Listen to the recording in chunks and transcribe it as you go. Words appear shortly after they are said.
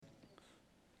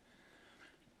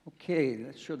Okay,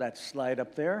 let's show that slide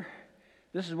up there.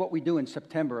 This is what we do in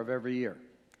September of every year.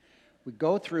 We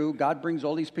go through, God brings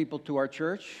all these people to our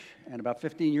church, and about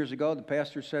 15 years ago, the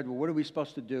pastor said, well, what are we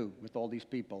supposed to do with all these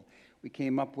people? We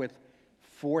came up with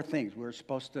 4 things. We were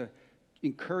supposed to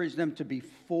encourage them to be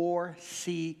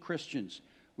 4C Christians.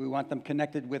 We want them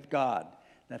connected with God.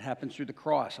 That happens through the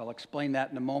cross. I'll explain that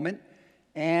in a moment.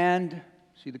 And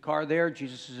see the car there?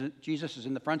 Jesus is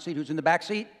in the front seat. Who's in the back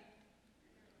seat?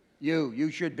 You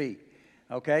should be.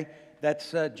 Okay?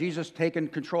 That's Jesus taking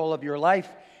control of your life.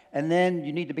 And then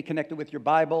you need to be connected with your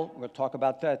Bible. We'll talk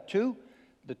about that too.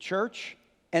 The church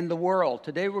and the world.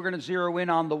 Today we're going to zero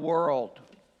in on the world.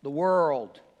 The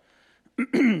world.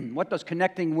 What does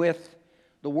connecting with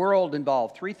the world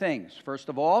involve? 3 things. First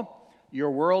of all,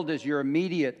 your world is your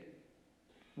immediate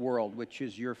world, which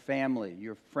is your family,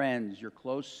 your friends, your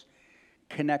close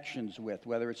connections with,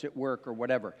 whether it's at work or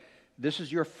whatever. This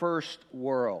is your first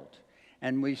world.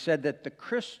 And we said that the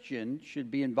Christian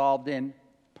should be involved in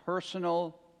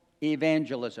personal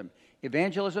evangelism.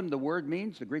 Evangelism, the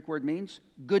Greek word means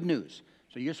good news.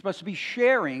 So you're supposed to be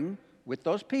sharing with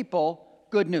those people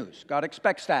good news. God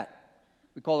expects that.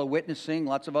 We call it witnessing,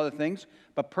 lots of other things.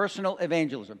 But personal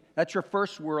evangelism, that's your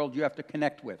first world you have to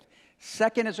connect with.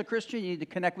 Second, as a Christian, you need to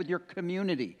connect with your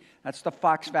community. That's the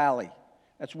Fox Valley.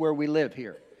 That's where we live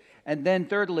here. And then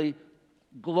thirdly,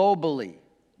 globally,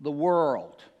 the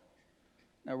world.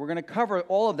 Now, we're going to cover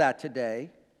all of that today.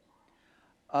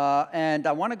 And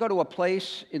I want to go to a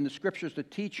place in the Scriptures to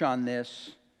teach on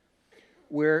this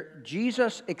where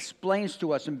Jesus explains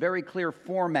to us in very clear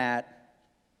format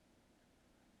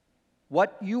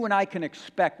what you and I can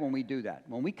expect when we do that.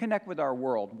 When we connect with our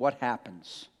world, what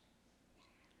happens?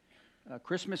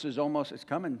 Christmas is it's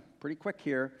coming pretty quick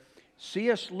here.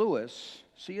 C.S. Lewis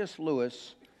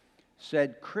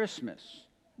said Christmas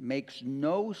makes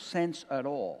no sense at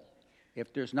all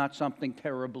if there's not something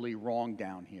terribly wrong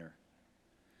down here.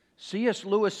 C.S.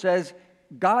 Lewis says,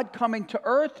 God coming to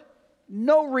earth,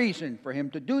 no reason for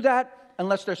him to do that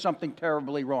unless there's something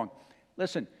terribly wrong.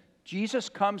 Listen, Jesus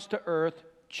comes to earth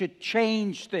to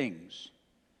change things.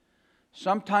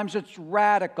 Sometimes it's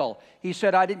radical.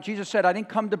 Jesus said, I didn't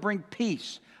come to bring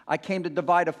peace. I came to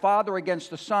divide a father against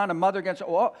the son, a mother against...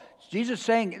 Oh, Jesus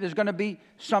saying there's going to be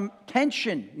some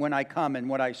tension when I come and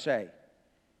what I say.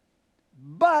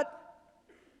 But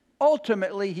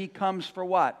ultimately, he comes for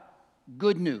what?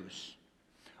 Good news.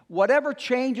 Whatever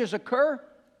changes occur,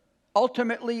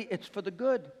 ultimately, it's for the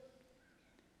good.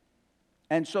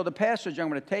 And so the passage I'm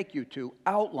going to take you to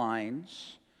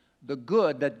outlines the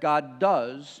good that God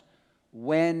does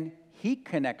when he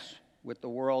connects with the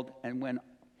world and when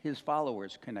his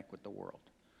followers connect with the world.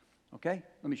 Okay?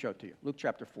 Let me show it to you. Luke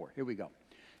chapter 4. Here we go.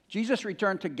 Jesus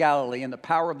returned to Galilee in the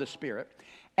power of the Spirit,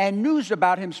 and news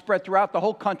about him spread throughout the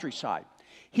whole countryside.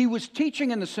 He was teaching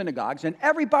in the synagogues, and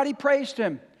everybody praised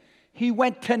him. He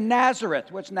went to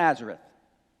Nazareth. What's Nazareth?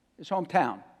 His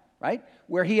hometown, right?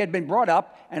 Where he had been brought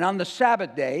up, and on the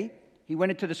Sabbath day, he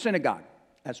went into the synagogue,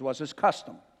 as was his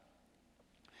custom.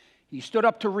 He stood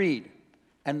up to read,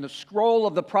 and the scroll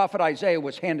of the prophet Isaiah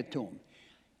was handed to him.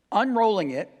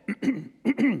 Unrolling it,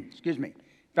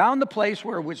 found the place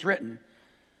where it was written,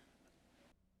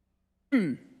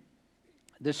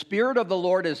 the Spirit of the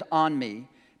Lord is on me,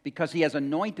 because he has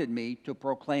anointed me to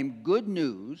proclaim good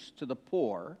news to the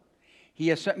poor. He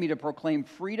has sent me to proclaim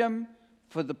freedom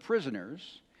for the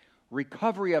prisoners,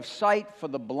 recovery of sight for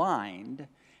the blind,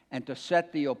 and to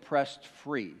set the oppressed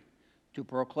free, to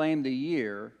proclaim the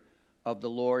year of the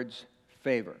Lord's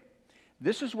favor.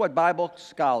 This is what Bible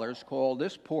scholars call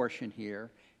this portion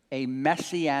here a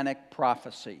messianic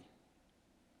prophecy.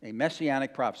 A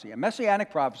messianic prophecy. A messianic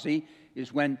prophecy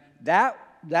is when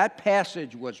that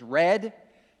passage was read,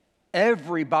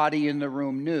 everybody in the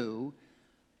room knew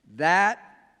that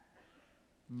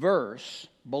verse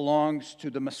belongs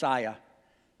to the Messiah.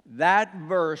 That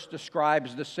verse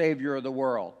describes the Savior of the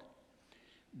world.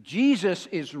 Jesus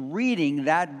is reading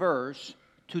that verse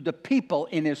to the people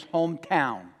in his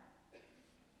hometown.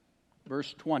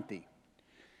 Verse 20.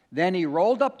 Then he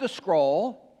rolled up the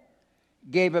scroll,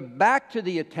 gave it back to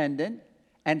the attendant,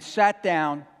 and sat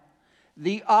down.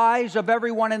 The eyes of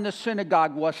everyone in the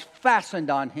synagogue was fastened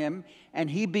on him, and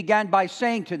he began by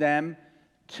saying to them,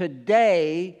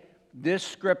 today this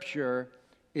scripture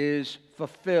is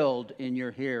fulfilled in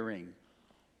your hearing.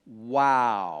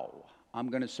 Wow. I'm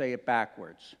going to say it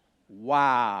backwards.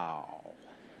 Wow.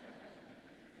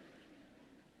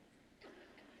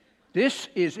 This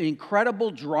is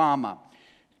incredible drama.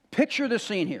 Picture the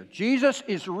scene here. Jesus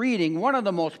is reading one of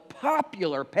the most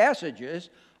popular passages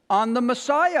on the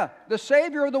Messiah, the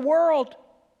Savior of the world.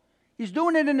 He's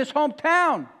doing it in his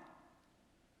hometown.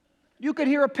 You could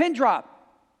hear a pin drop.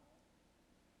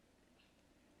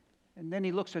 And then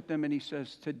he looks at them and he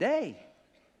says, today,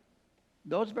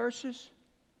 those verses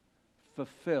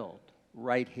fulfilled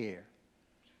right here.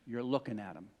 You're looking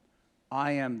at them.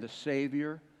 I am the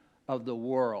Savior of the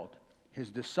world.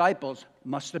 His disciples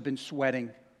must have been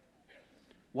sweating.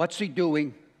 What's he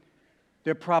doing?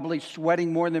 They're probably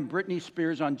sweating more than Britney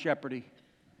Spears on Jeopardy.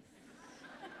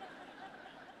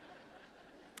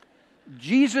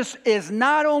 Jesus is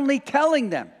not only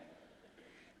telling them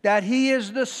that he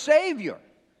is the Savior,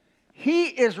 he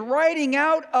is writing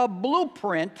out a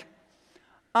blueprint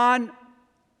on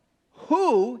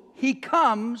who he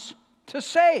comes to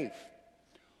save.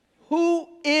 Who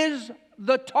is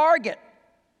the target?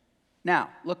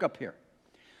 Now, look up here.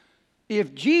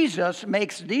 If Jesus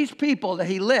makes these people that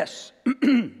he lists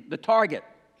the target,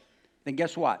 then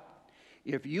guess what?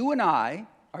 If you and I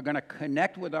are going to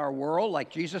connect with our world like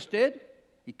Jesus did,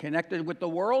 he connected with the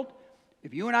world.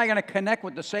 If you and I are going to connect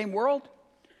with the same world,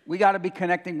 we got to be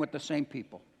connecting with the same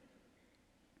people.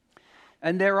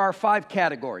 And there are 5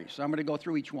 categories. So I'm going to go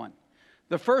through each one.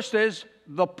 The first is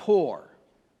the poor.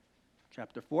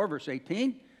 Chapter 4, verse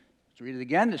 18. Let's read it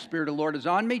again. The Spirit of the Lord is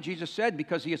on me, Jesus said,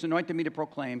 because he has anointed me to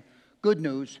proclaim good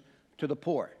news to the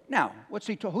poor. Now,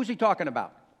 who's he talking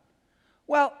about?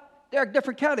 Well, there are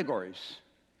different categories.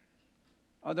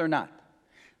 Oh, they're not.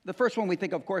 The first one we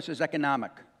think, of course, is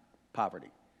economic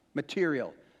poverty,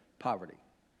 material poverty,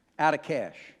 out of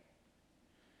cash.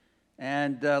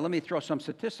 And let me throw some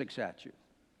statistics at you.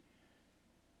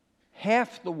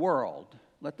 Half the world,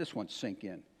 let this one sink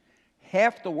in,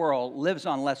 half the world lives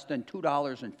on less than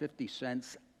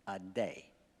 $2.50 a day.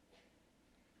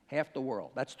 Half the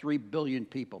world. That's 3 billion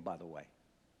people, by the way.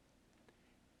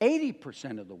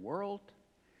 80% of the world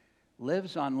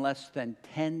lives on less than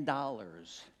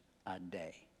 $10 a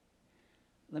day.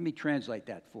 Let me translate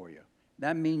that for you.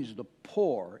 That means the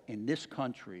poor in this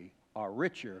country are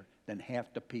richer than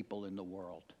half the people in the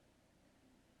world.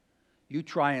 You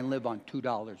try and live on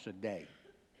 $2 a day.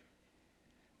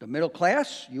 The middle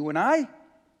class, you and I,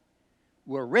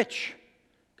 we're rich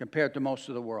compared to most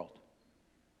of the world.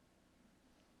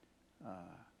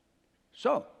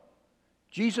 So,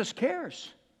 Jesus cares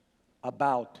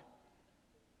about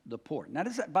the poor. Now,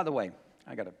 by the way,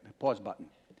 I got a pause button.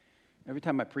 Every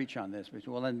time I preach on this,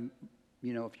 well, then,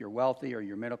 if you're wealthy or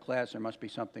you're middle class, there must be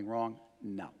something wrong.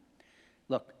 No.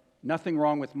 Look, nothing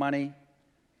wrong with money.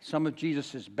 Some of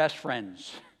Jesus' best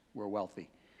friends were wealthy.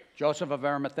 Joseph of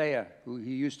Arimathea, who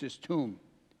he used his tomb,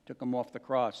 took him off the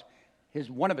cross.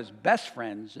 One of his best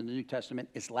friends in the New Testament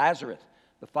is Lazarus,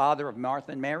 the father of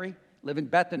Martha and Mary, live in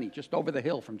Bethany, just over the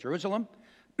hill from Jerusalem.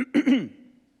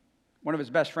 One of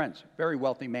his best friends, very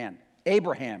wealthy man.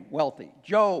 Abraham, wealthy.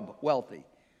 Job, wealthy.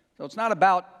 So it's not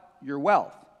about your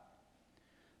wealth.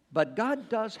 But God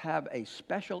does have a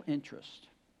special interest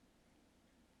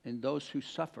in those who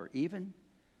suffer, even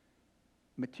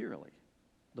materially,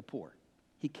 the poor.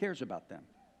 He cares about them.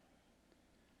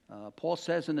 Paul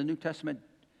says in the New Testament,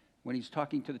 when he's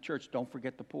talking to the church, don't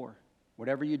forget the poor.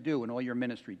 Whatever you do in all your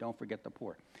ministry, don't forget the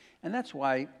poor. And that's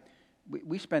why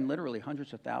we spend literally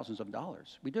hundreds of thousands of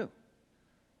dollars. We do.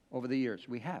 Over the years,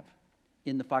 we have.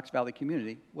 In the Fox Valley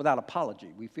community, without apology.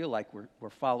 We feel like we're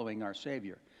following our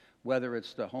Savior. Whether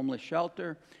it's the homeless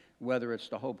shelter, whether it's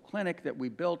the Hope Clinic that we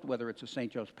built, whether it's a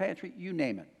St. Joe's Pantry, you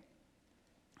name it.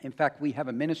 In fact, we have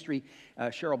a ministry.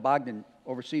 Cheryl Bogdan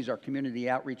oversees our community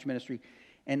outreach ministry.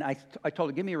 And I told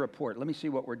her, give me a report. Let me see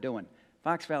what we're doing.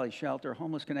 Fox Valley Shelter,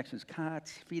 Homeless Connections,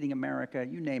 COTS, Feeding America,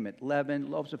 you name it, Leaven,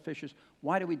 Loaves of Fishes.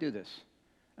 Why do we do this?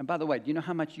 And by the way, do you know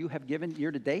how much you have given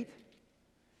year to date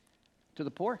to the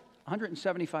poor?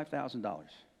 $175,000.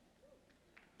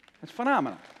 That's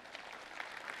phenomenal.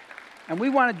 And we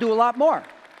want to do a lot more.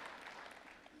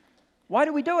 Why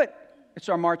do we do it? It's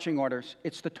our marching orders.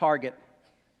 It's the target.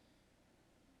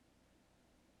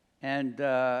 And,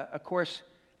 of course,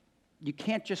 you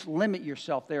can't just limit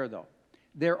yourself there, though.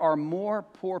 There are more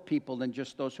poor people than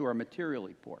just those who are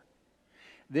materially poor.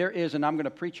 There is, and I'm going to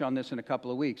preach on this in a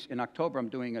couple of weeks. In October, I'm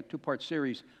doing a 2-part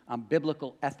series on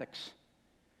biblical ethics.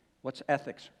 What's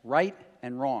ethics? Right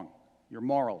and wrong, your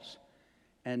morals.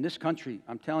 And this country,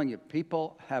 I'm telling you,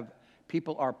 people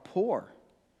are poor.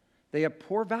 They have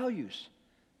poor values.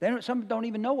 Some don't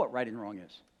even know what right and wrong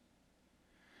is.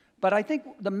 But I think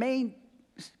the main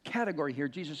category here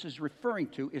Jesus is referring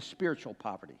to is spiritual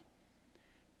poverty.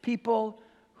 People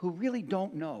who really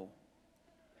don't know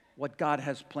what God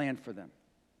has planned for them.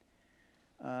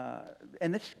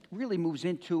 And this really moves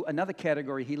into another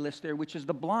category he lists there, which is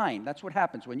the blind. That's what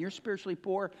happens. When you're spiritually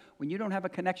poor, when you don't have a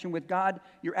connection with God,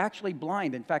 you're actually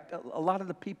blind. In fact, a lot of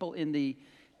the people in the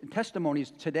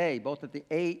testimonies today, both at the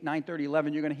 8, 9:30,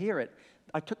 11, you're going to hear it.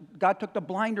 God took the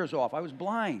blinders off. I was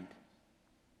blind.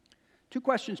 2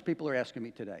 questions people are asking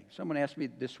me today. Someone asked me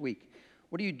this week,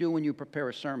 what do you do when you prepare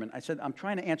a sermon? I said, I'm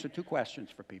trying to answer 2 questions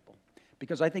for people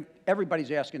because I think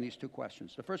everybody's asking these 2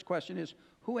 questions. The first question is,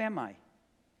 who am I?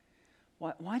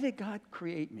 Why did God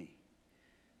create me?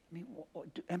 I mean,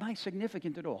 am I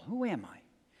significant at all? Who am I?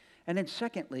 And then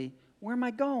secondly, where am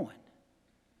I going?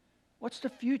 What's the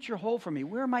future hold for me?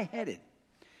 Where am I headed?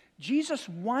 Jesus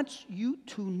wants you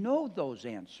to know those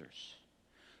answers.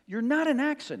 You're not an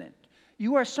accident.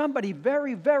 You are somebody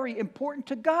very, very important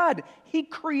to God. He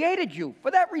created you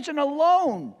for that reason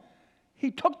alone.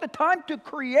 He took the time to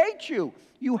create you.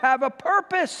 You have a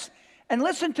purpose. And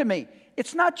listen to me,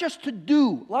 it's not just to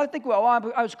do. A lot of people think, well,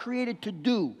 I was created to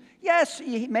do. Yes,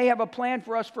 He may have a plan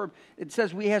for us. It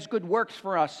says He has good works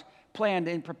for us, planned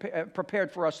and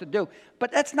prepared for us to do.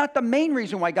 But that's not the main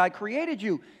reason why God created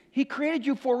you. He created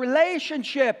you for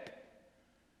relationship.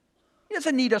 He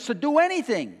doesn't need us to do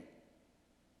anything.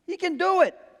 He can do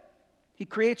it. He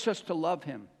creates us to love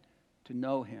Him, to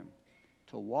know Him,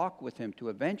 to walk with Him, to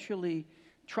eventually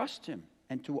trust Him,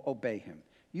 and to obey Him.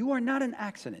 You are not an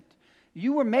accident.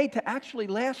 You were made to actually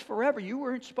last forever. You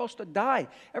weren't supposed to die.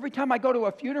 Every time I go to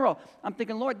a funeral, I'm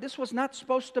thinking, Lord, this was not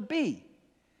supposed to be.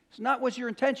 It's not was your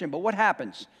intention. But what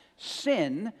happens?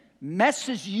 Sin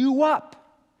messes you up.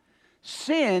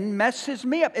 Sin messes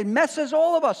me up. It messes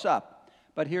all of us up.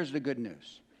 But here's the good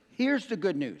news. Here's the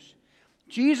good news.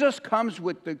 Jesus comes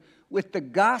with the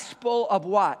gospel of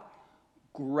what?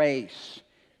 Grace.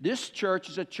 This church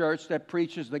is a church that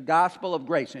preaches the gospel of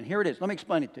grace. And here it is. Let me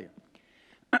explain it to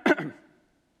you.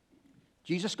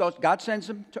 Jesus goes, God sends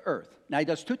him to earth. Now he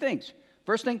does 2 things.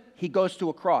 First thing, he goes to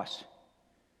a cross.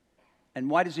 And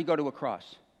why does he go to a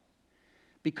cross?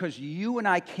 Because you and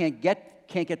I can't get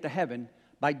to heaven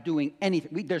by doing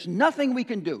anything. There's nothing we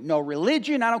can do. No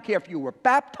religion. I don't care if you were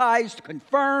baptized,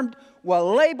 confirmed, what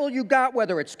label you got,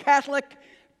 whether it's Catholic,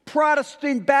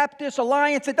 Protestant, Baptist,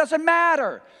 Alliance, it doesn't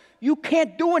matter. You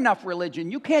can't do enough religion.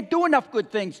 You can't do enough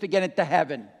good things to get into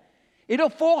heaven. It'll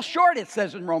fall short, it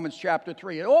says in Romans chapter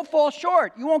 3. It'll all fall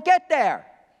short. You won't get there.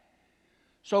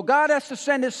 So God has to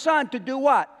send His Son to do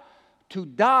what? To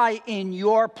die in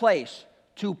your place.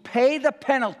 To pay the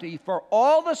penalty for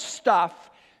all the stuff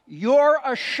you're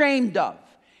ashamed of,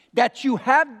 that you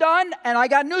have done, and I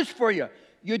got news for you,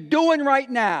 you're doing right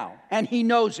now, and He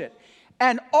knows it.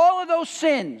 And all of those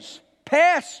sins,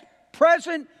 past,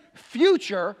 present,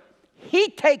 future, He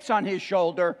takes on His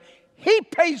shoulder, He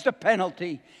pays the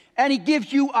penalty, and He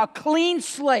gives you a clean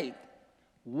slate.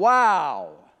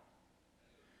 Wow.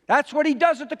 That's what He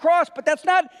does at the cross, but that's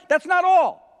not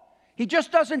all. He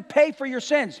just doesn't pay for your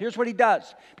sins. Here's what He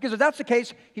does. Because if that's the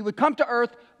case, He would come to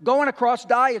earth, go on a cross,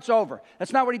 die, it's over.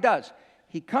 That's not what He does.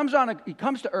 He comes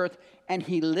to earth and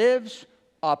He lives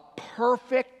a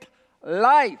perfect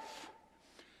life.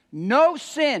 No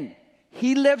sin.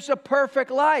 He lives a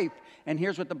perfect life. And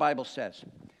here's what the Bible says.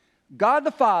 God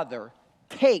the Father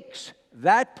takes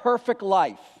that perfect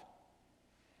life,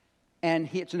 and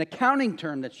it's an accounting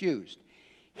term that's used.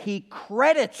 He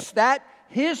credits that,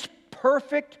 His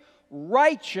perfect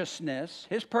righteousness,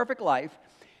 His perfect life,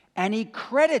 and He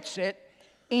credits it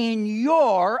in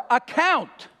your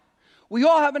account. We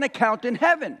all have an account in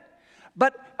heaven.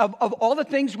 But of all the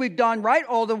things we've done right,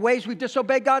 all the ways we've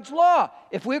disobeyed God's law,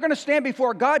 if we're going to stand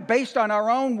before God based on our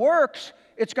own works,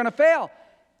 it's going to fail.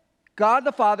 God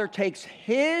the Father takes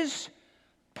His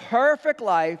perfect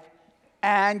life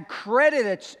and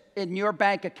credits it in your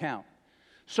bank account.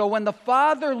 So when the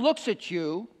Father looks at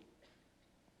you,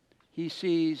 He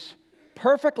sees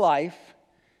perfect life.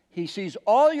 He sees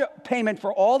all your payment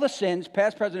for all the sins,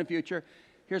 past, present, and future.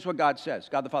 Here's what God says.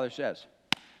 God the Father says,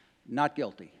 not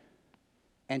guilty.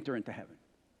 Enter into heaven.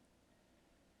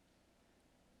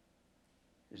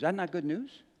 Is that not good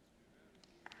news?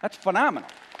 That's phenomenal.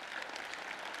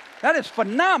 That is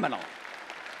phenomenal.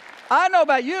 I know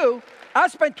about you. I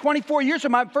spent 24 years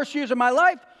of my first years of my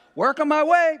life working my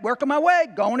way,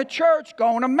 going to church,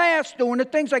 going to mass, doing the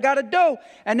things I got to do.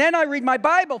 And then I read my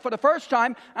Bible for the first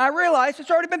time, and I realize it's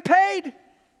already been paid.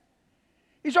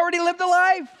 He's already lived a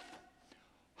life.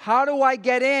 How do I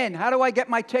get in? How do I get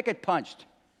my ticket punched?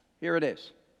 Here it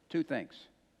is. 2 things.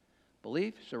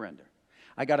 Believe, surrender.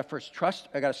 I got to first trust.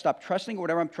 I got to stop trusting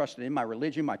whatever I'm trusting in, my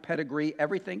religion, my pedigree,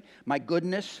 everything, my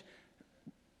goodness,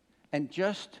 and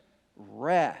just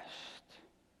rest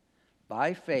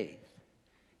by faith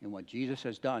in what Jesus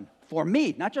has done for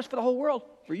me, not just for the whole world,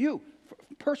 for you,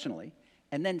 personally.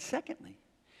 And then secondly,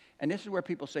 and this is where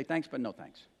people say thanks, but no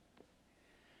thanks.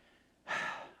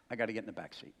 I got to get in the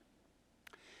back seat.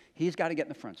 He's got to get in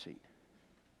the front seat.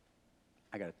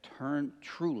 I got to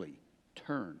truly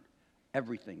turn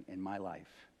everything in my life,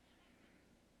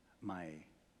 my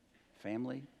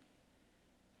family,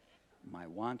 my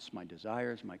wants, my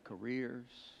desires, my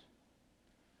careers,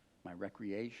 my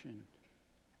recreation,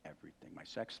 everything, my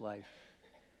sex life,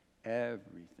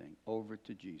 everything over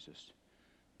to Jesus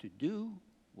to do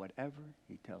whatever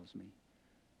he tells me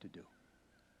to do.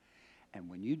 And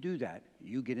when you do that,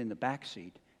 you get in the back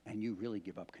seat and you really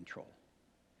give up control.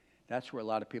 That's where a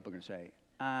lot of people are going to say,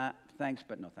 thanks,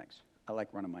 but no thanks. I like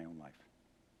running my own life.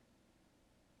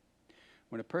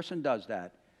 When a person does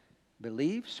that,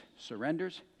 believes,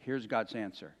 surrenders, here's God's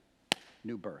answer.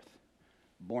 New birth,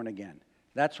 born again.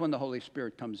 That's when the Holy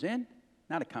Spirit comes in,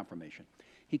 not a confirmation.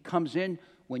 He comes in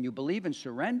when you believe and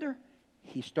surrender.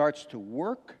 He starts to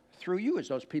work through you, as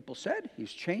those people said.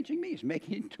 He's changing me. He's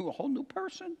making me into a whole new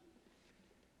person.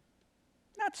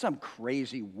 Not some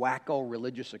crazy, wacko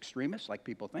religious extremist like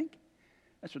people think.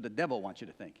 That's what the devil wants you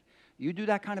to think. You do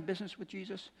that kind of business with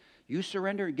Jesus, you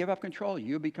surrender and give up control,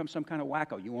 you become some kind of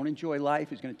wacko. You won't enjoy life.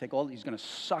 He's going to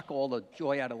suck all the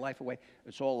joy out of life away.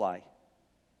 It's all a lie.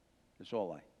 It's all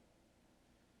a lie.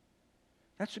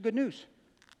 That's the good news.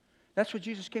 That's what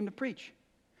Jesus came to preach.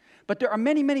 But there are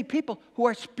many, many people who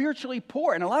are spiritually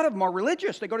poor, and a lot of them are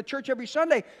religious. They go to church every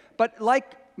Sunday. But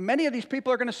like many of these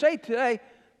people are going to say today,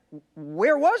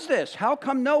 where was this? How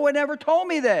come no one ever told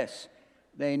me this?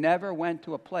 They never went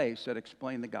to a place that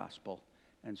explained the gospel,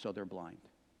 and so they're blind.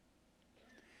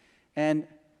 And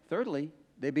thirdly,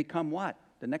 they become what?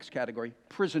 The next category,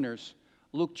 prisoners.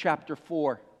 Luke chapter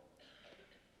 4.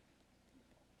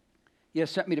 He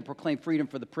has sent me to proclaim freedom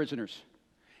for the prisoners.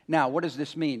 Now, what does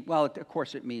this mean? Well, of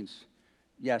course it means,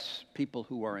 yes, people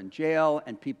who are in jail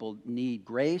and people need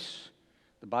grace.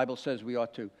 The Bible says we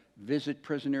ought to visit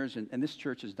prisoners, and this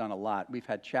church has done a lot. We've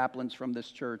had chaplains from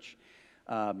this church.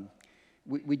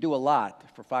 We do a lot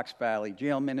for Fox Valley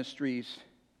Jail Ministries.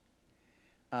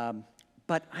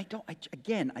 But I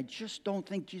just don't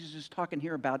think Jesus is talking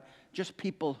here about just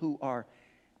people who are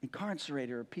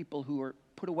incarcerated or people who are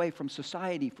put away from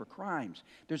society for crimes.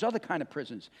 There's other kind of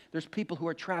prisons. There's people who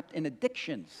are trapped in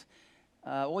addictions.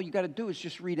 All you got to do is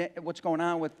just read what's going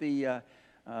on with the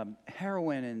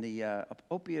heroin and the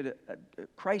opiate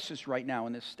crisis right now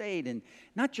in the state. And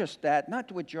not just that,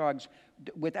 not with drugs,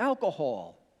 with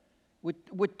alcohol,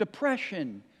 with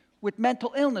depression, with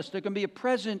mental illness. There can be a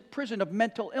prison of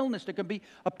mental illness. There can be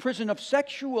a prison of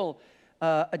sexual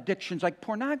addictions like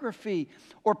pornography,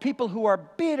 or people who are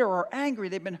bitter or angry.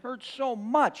 They've been hurt so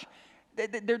much.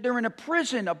 They're in a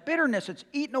prison of bitterness. It's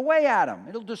eating away at them.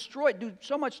 It'll do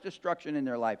so much destruction in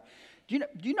their life. Do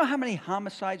you know how many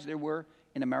homicides there were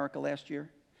in America last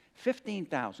year?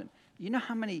 15,000. You know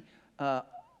how many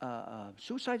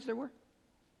suicides there were?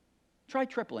 Try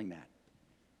tripling that.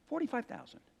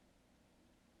 45,000.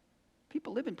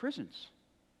 People live in prisons.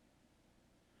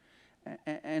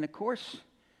 And of course,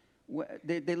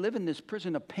 they live in this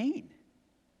prison of pain.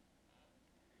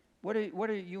 What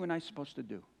are you and I supposed to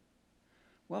do?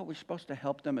 Well, we're supposed to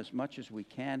help them as much as we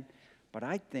can. But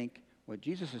I think what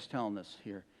Jesus is telling us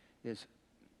here is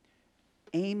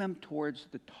aim them towards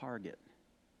the target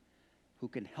who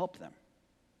can help them.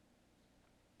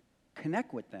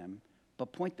 Connect with them,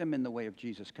 but point them in the way of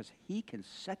Jesus, because he can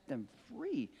set them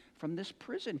free from this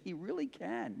prison. He really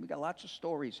can. We got lots of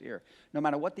stories here. No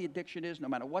matter what the addiction is, no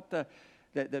matter what the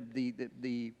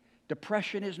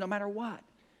depression is, no matter what.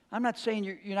 I'm not saying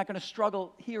you're not going to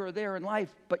struggle here or there in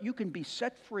life, but you can be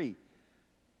set free.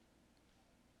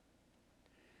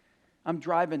 I'm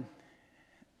driving.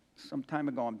 Some time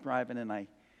ago, I'm driving,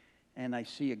 and I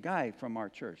see a guy from our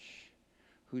church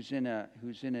who's in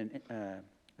an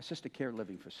assisted care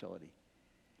living facility.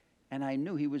 And I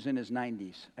knew he was in his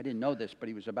 90s. I didn't know this, but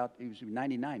he was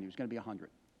 99. He was going to be 100.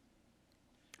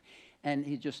 And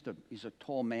he's a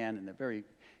tall man, and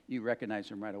you recognize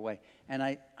him right away. And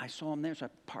I saw him there, so I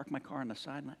parked my car on the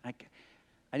sideline. I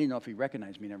didn't know if he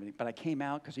recognized me and everything, but I came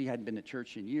out because he hadn't been to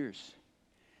church in years.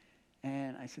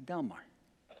 And I said, Delmar,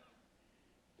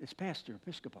 it's Pastor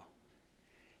Episcopo.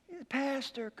 He said,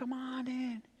 Pastor, come on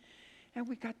in. And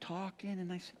we got talking,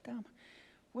 and I said, Delmar,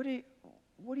 what do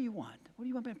you want? What do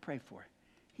you want me to pray for?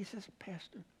 He says,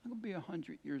 Pastor, I'm going to be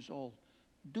 100 years old.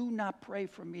 Do not pray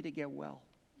for me to get well.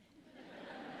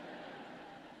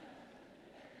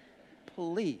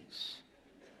 Please.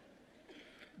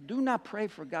 Do not pray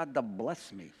for God to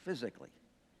bless me physically.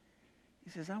 He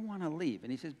says, I want to leave.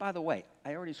 And he says, by the way,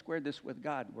 I already squared this with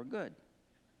God. We're good.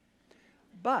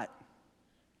 But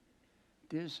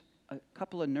there's a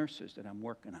couple of nurses that I'm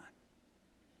working on.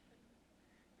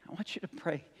 I want you to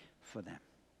pray for them.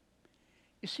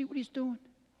 You see what he's doing?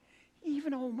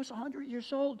 Even almost 100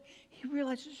 years old, he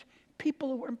realizes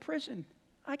people who are in prison.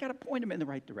 I got to point them in the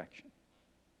right direction.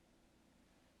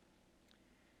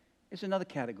 Here's another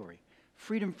category.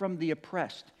 Freedom from the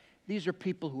oppressed. These are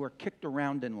people who are kicked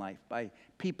around in life by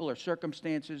people or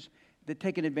circumstances that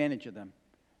take advantage of them.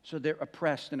 So they're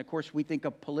oppressed. And, of course, we think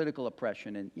of political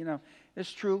oppression. And,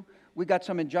 it's true. We got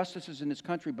some injustices in this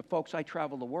country. But, folks, I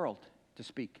travel the world to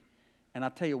speak. And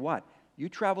I'll tell you what. You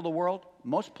travel the world,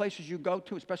 most places you go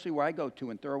to, especially where I go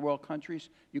to in third world countries,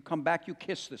 you come back, you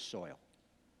kiss this soil.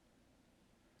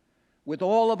 With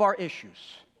all of our issues.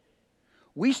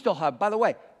 We still have, by the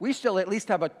way, we still at least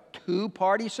have a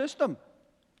two-party system.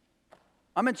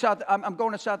 I'm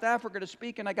going to South Africa to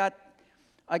speak, and I got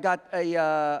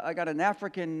an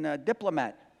African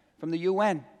diplomat from the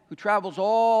UN who travels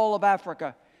all of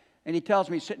Africa, and he tells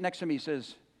me, sitting next to me, he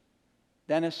says,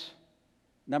 Dennis,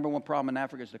 number one problem in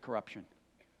Africa is the corruption.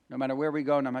 No matter where we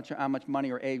go, no matter how much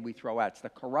money or aid we throw out, it's the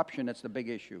corruption that's the big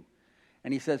issue.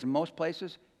 And he says, in most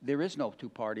places, there is no two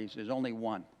parties, there's only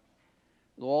one.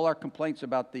 All our complaints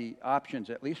about the options,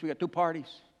 at least we got two parties.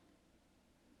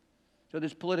 So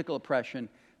there's political oppression.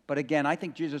 But again, I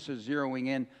think Jesus is zeroing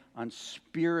in on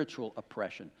spiritual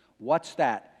oppression. What's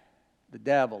that? The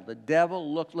devil. The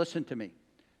devil, listen to me.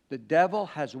 The devil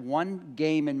has one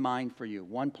game in mind for you,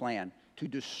 one plan, to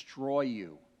destroy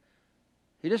you.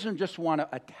 He doesn't just want to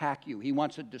attack you. He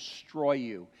wants to destroy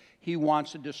you. He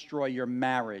wants to destroy your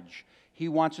marriage. He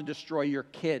wants to destroy your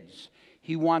kids.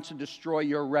 He wants to destroy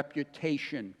your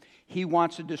reputation. He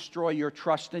wants to destroy your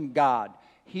trust in God.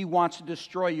 He wants to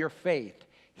destroy your faith.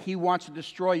 He wants to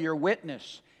destroy your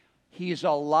witness. He's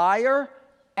a liar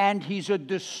and he's a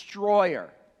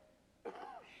destroyer.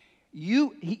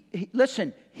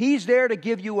 Listen, he's there to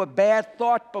give you a bad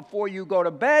thought before you go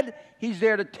to bed. He's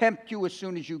there to tempt you as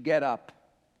soon as you get up.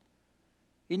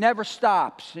 He never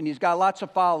stops, and he's got lots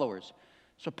of followers.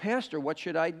 So, Pastor, what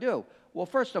should I do? Well,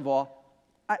 first of all,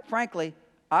 frankly,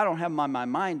 I don't have him on my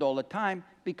mind all the time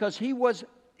because he was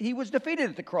defeated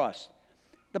at the cross.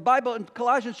 The Bible in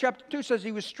Colossians chapter 2 says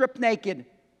he was stripped naked,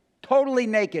 totally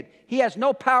naked. He has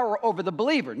no power over the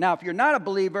believer. Now, if you're not a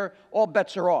believer, all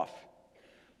bets are off.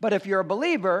 But if you're a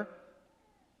believer,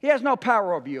 he has no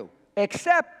power over you,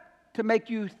 except to make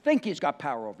you think he's got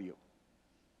power over you.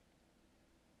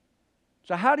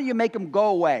 So how do you make him go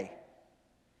away?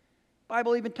 The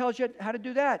Bible even tells you how to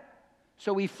do that.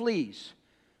 So he flees.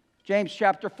 James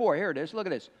chapter 4, here it is. Look at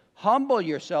this. Humble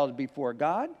yourselves before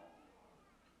God.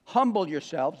 Humble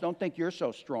yourselves. Don't think you're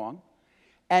so strong.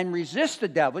 And resist the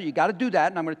devil. You got to do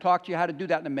that, and I'm going to talk to you how to do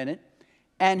that in a minute.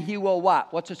 And he will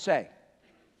what? What's it say?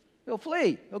 He'll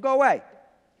flee. He'll go away.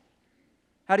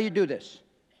 How do you do this?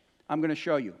 I'm going to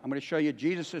show you. I'm going to show you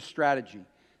Jesus' strategy.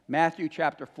 Matthew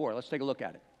chapter 4. Let's take a look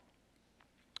at it.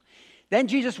 Then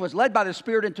Jesus was led by the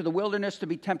Spirit into the wilderness to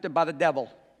be tempted by the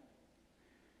devil.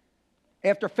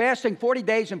 After fasting 40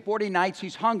 days and 40 nights,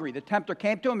 he's hungry. The tempter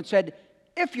came to him and said,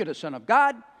 "If you're the Son of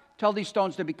God, tell these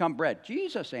stones to become bread."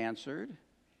 Jesus answered,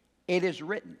 "It is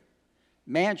written,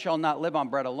 man shall not live on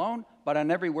bread alone, but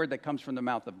on every word that comes from the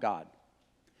mouth of God."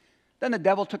 Then the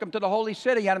devil took him to the holy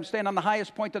city, had him stand on the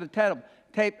highest point of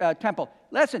the temple.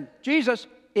 Listen, Jesus,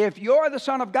 if you're the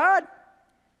Son of God,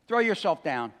 throw yourself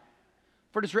down.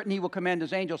 For it is written, he will command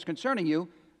his angels concerning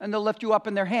you, and they'll lift you up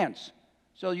in their hands,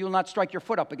 so you'll not strike your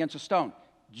foot up against a stone.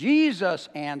 Jesus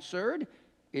answered,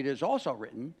 "It is also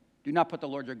written, do not put the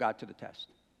Lord your God to the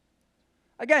test."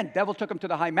 Again, devil took him to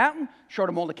the high mountain, showed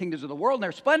him all the kingdoms of the world and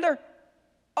their splendor.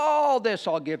 "All this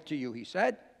I'll give to you," he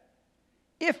said,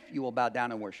 "if you will bow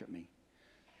down and worship me."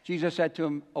 Jesus said to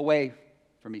him, "Away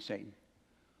from me, Satan.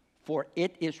 For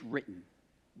it is written,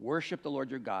 worship the Lord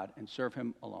your God and serve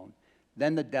him alone."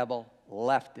 Then the devil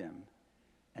left him,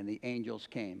 and the angels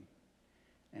came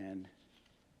and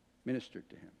ministered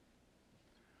to him.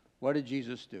 What did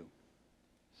Jesus do?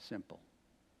 Simple.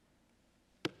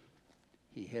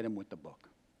 He hit him with the book.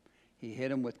 He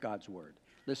hit him with God's word.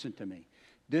 Listen to me.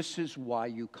 This is why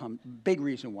you come, big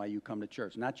reason why you come to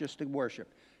church, not just to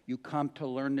worship. You come to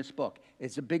learn this book.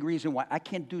 It's a big reason why I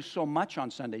can't do so much on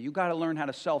Sunday. You got to learn how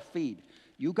to self-feed.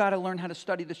 You got to learn how to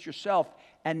study this yourself,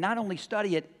 and not only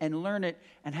study it and learn it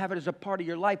and have it as a part of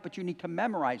your life, but you need to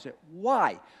memorize it.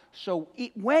 Why? So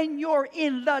when you're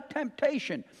in the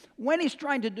temptation, when he's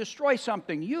trying to destroy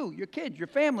something, you, your kids, your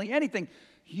family, anything,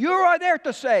 you are there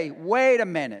to say, wait a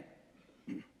minute.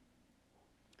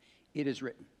 It is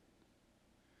written.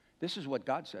 This is what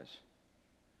God says.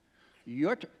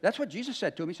 That's what Jesus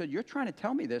said to him. He said, "You're trying to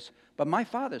tell me this, but my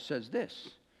Father says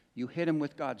this." You hit him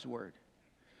with God's word.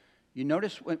 You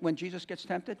notice when Jesus gets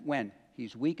tempted? When?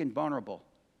 He's weak and vulnerable.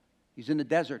 He's in the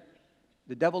desert.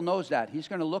 The devil knows that. He's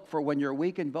going to look for when you're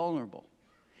weak and vulnerable.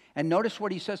 And notice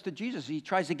what he says to Jesus. He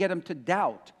tries to get him to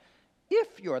doubt.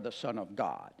 If you're the Son of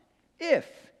God, if.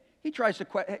 He tries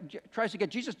to get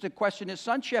Jesus to question his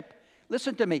sonship.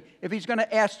 Listen to me. If he's going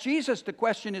to ask Jesus to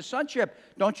question his sonship,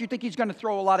 don't you think he's going to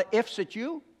throw a lot of ifs at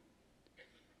you?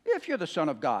 If you're the Son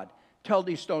of God, tell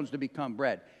these stones to become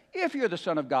bread. If you're the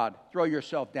Son of God, throw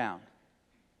yourself down.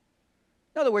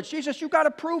 In other words, Jesus, you've got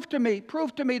to prove to me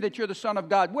that you're the Son of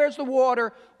God. Where's the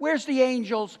water? Where's the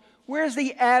angels? Where's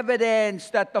the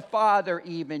evidence that the Father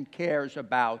even cares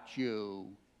about you?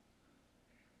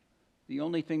 The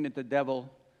only thing that the devil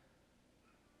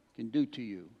can do to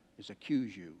you is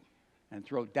accuse you and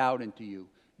throw doubt into you.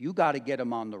 You got to get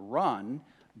him on the run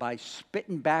by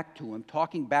spitting back to him,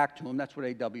 talking back to him. That's what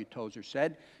A.W. Tozer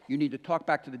said. You need to talk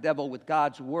back to the devil with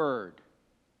God's word.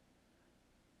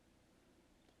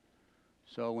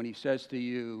 So when he says to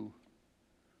you,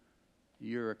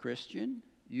 you're a Christian,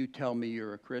 you tell me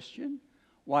you're a Christian,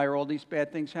 why are all these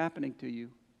bad things happening to you?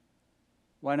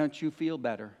 Why don't you feel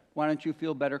better? Why don't you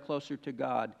feel better, closer to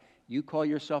God? You call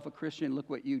yourself a Christian, look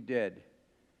what you did.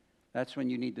 That's when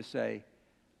you need to say,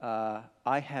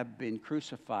 I have been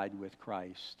crucified with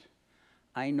Christ.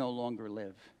 I no longer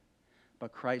live,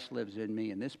 but Christ lives in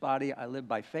me. In this body, I live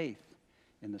by faith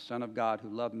in the Son of God who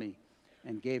loved me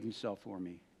and gave himself for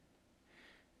me.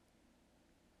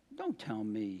 Don't tell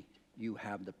me you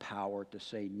have the power to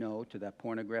say no to that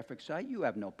pornographic site. You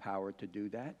have no power to do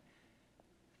that.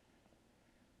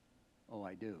 Oh,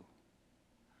 I do.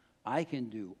 I can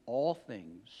do all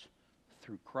things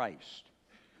through Christ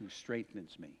who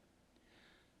strengthens me.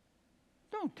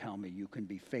 Don't tell me you can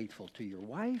be faithful to your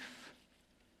wife.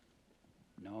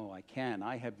 No, I can.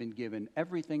 I have been given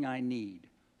everything I need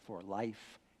for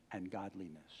life and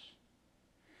godliness.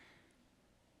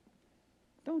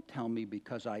 Don't tell me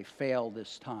because I fail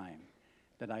this time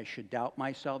that I should doubt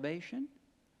my salvation.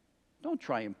 Don't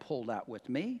try and pull that with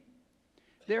me.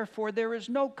 Therefore, there is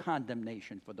no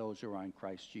condemnation for those who are in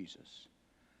Christ Jesus.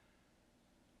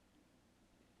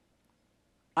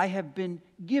 I have been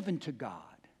given to God.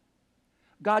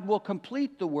 God will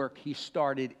complete the work he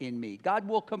started in me. God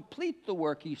will complete the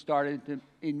work he started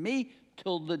in me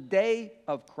till the day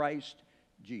of Christ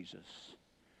Jesus.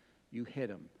 You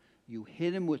hit him. You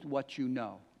hit him with what you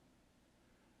know.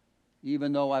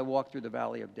 Even though I walk through the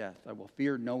valley of death, I will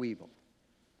fear no evil.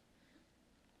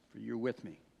 For you're with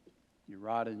me. Your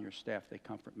rod and your staff, they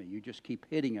comfort me. You just keep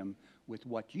hitting him with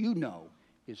what you know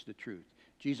is the truth.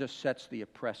 Jesus sets the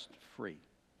oppressed free.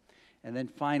 And then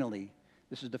finally,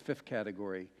 this is the fifth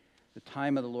category. The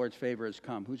time of the Lord's favor has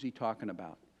come. Who's he talking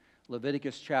about?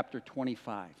 Leviticus chapter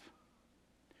 25.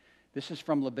 This is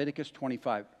from Leviticus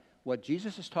 25. What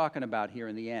Jesus is talking about here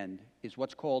in the end is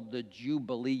what's called the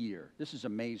Jubilee year. This is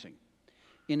amazing.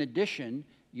 In addition,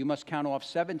 you must count off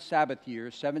 7 Sabbath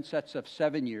years, 7 sets of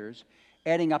 7 years,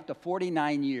 adding up to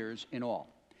 49 years in all.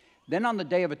 Then on the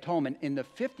Day of Atonement, in the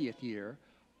 50th year,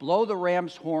 blow the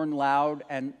ram's horn loud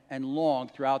and long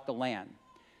throughout the land.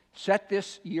 Set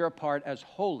this year apart as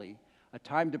holy, a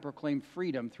time to proclaim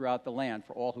freedom throughout the land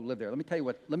for all who live there. Let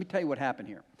me tell you what happened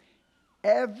here.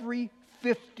 Every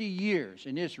 50 years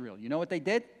in Israel, you know what they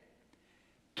did?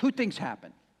 2 things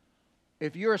happened.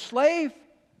 If you're a slave,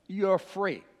 you're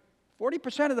free.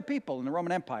 40% of the people in the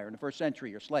Roman Empire in the first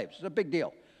century are slaves. It's a big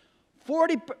deal.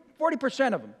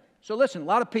 40% of them. So listen, a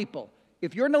lot of people.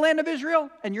 If you're in the land of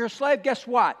Israel and you're a slave, guess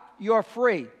what? You're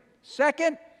free.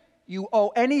 Second, you owe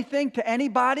anything to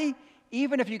anybody,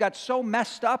 even if you got so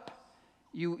messed up,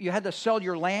 you had to sell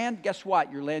your land, guess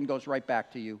what? Your land goes right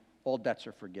back to you. All debts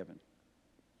are forgiven.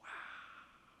 Wow.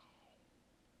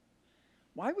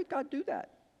 Why would God do that?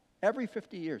 Every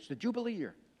 50 years, the Jubilee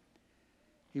year.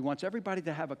 He wants everybody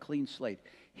to have a clean slate.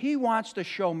 He wants to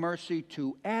show mercy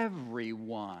to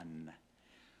everyone.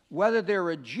 Whether they're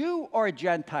a Jew or a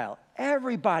Gentile,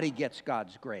 everybody gets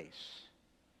God's grace.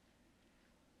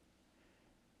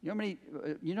 You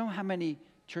know how many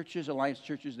churches, Alliance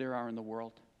churches, there are in the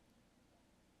world?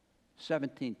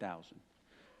 17,000. Do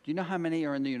you know how many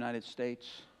are in the United States?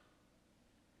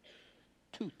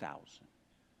 2,000.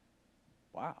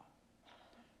 Wow.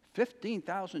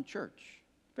 15,000 church.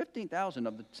 15,000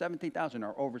 of the 17,000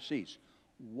 are overseas.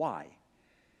 Why?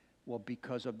 Well,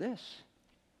 because of this.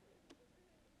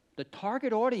 The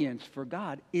target audience for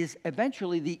God is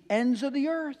eventually the ends of the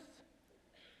earth.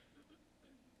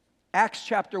 Acts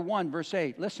chapter 1, verse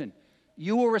 8. Listen,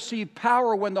 you will receive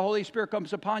power when the Holy Spirit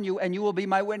comes upon you, and you will be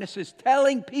my witnesses,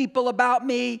 telling people about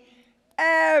me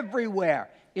everywhere.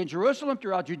 In Jerusalem,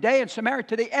 throughout Judea and Samaria,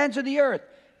 to the ends of the earth.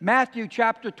 Matthew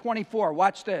chapter 24.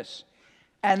 Watch this.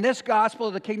 And this gospel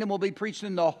of the kingdom will be preached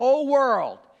in the whole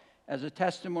world as a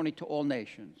testimony to all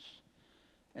nations.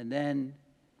 And then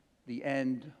the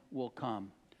end will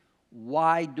come.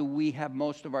 Why do we have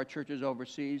most of our churches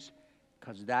overseas?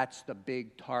 Because that's the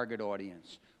big target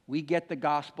audience. We get the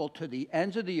gospel to the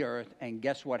ends of the earth, and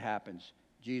guess what happens?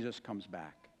 Jesus comes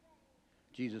back.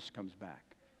 Jesus comes back.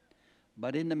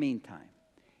 But in the meantime,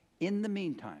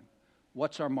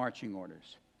 what's our marching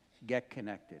orders? Get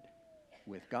connected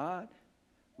with God,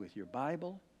 with your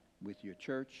Bible, with your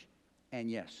church, and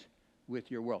yes,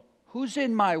 with your world. Who's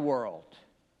in my world?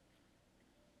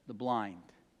 The blind,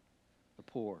 the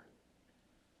poor,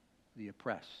 the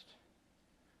oppressed,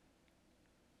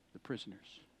 the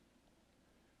prisoners.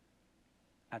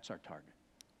 That's our target.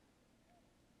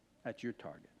 That's your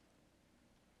target.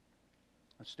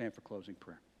 Let's stand for closing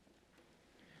prayer.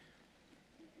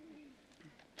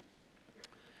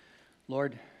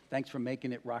 Lord, thanks for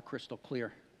making it rock crystal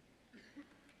clear.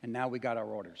 And now we got our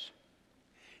orders.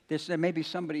 There may be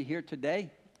somebody here today,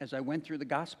 as I went through the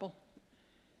gospel,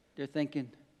 they're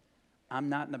thinking, I'm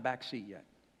not in the back seat yet.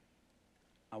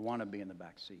 I want to be in the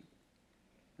back seat.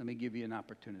 Let me give you an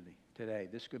opportunity today.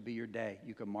 This could be your day.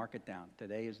 You can mark it down.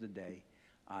 Today is the day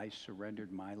I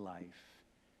surrendered my life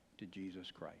to Jesus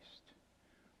Christ.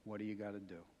 What do you got to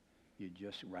do? You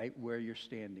just, right where you're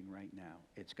standing right now,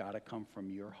 it's got to come from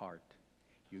your heart.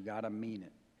 You got to mean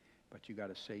it. But you got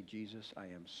to say, Jesus, I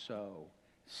am so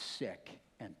sick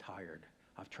and tired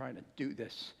of trying to do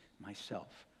this myself.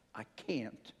 I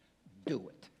can't do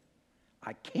it.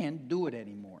 I can't do it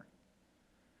anymore.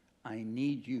 I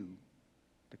need you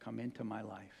to come into my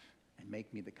life and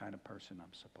make me the kind of person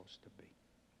I'm supposed to be.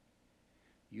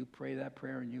 You pray that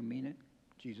prayer and you mean it,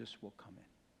 Jesus will come in.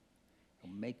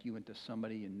 He'll make you into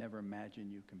somebody you never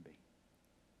imagined you can be.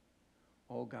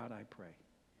 Oh God, I pray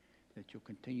that you'll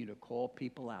continue to call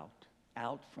people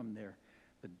out from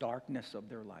the darkness of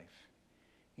their life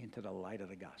into the light of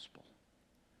the gospel.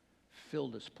 Fill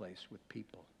this place with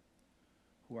people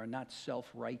who are not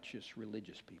self-righteous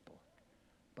religious people,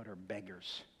 but are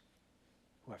beggars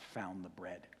who have found the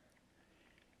bread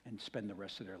and spend the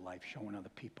rest of their life showing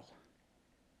other people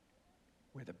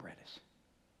where the bread is.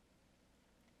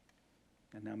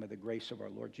 And now may the grace of our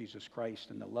Lord Jesus Christ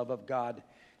and the love of God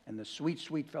and the sweet,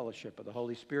 sweet fellowship of the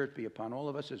Holy Spirit be upon all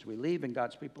of us as we leave, and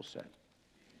God's people said,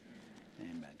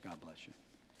 Amen. God bless you.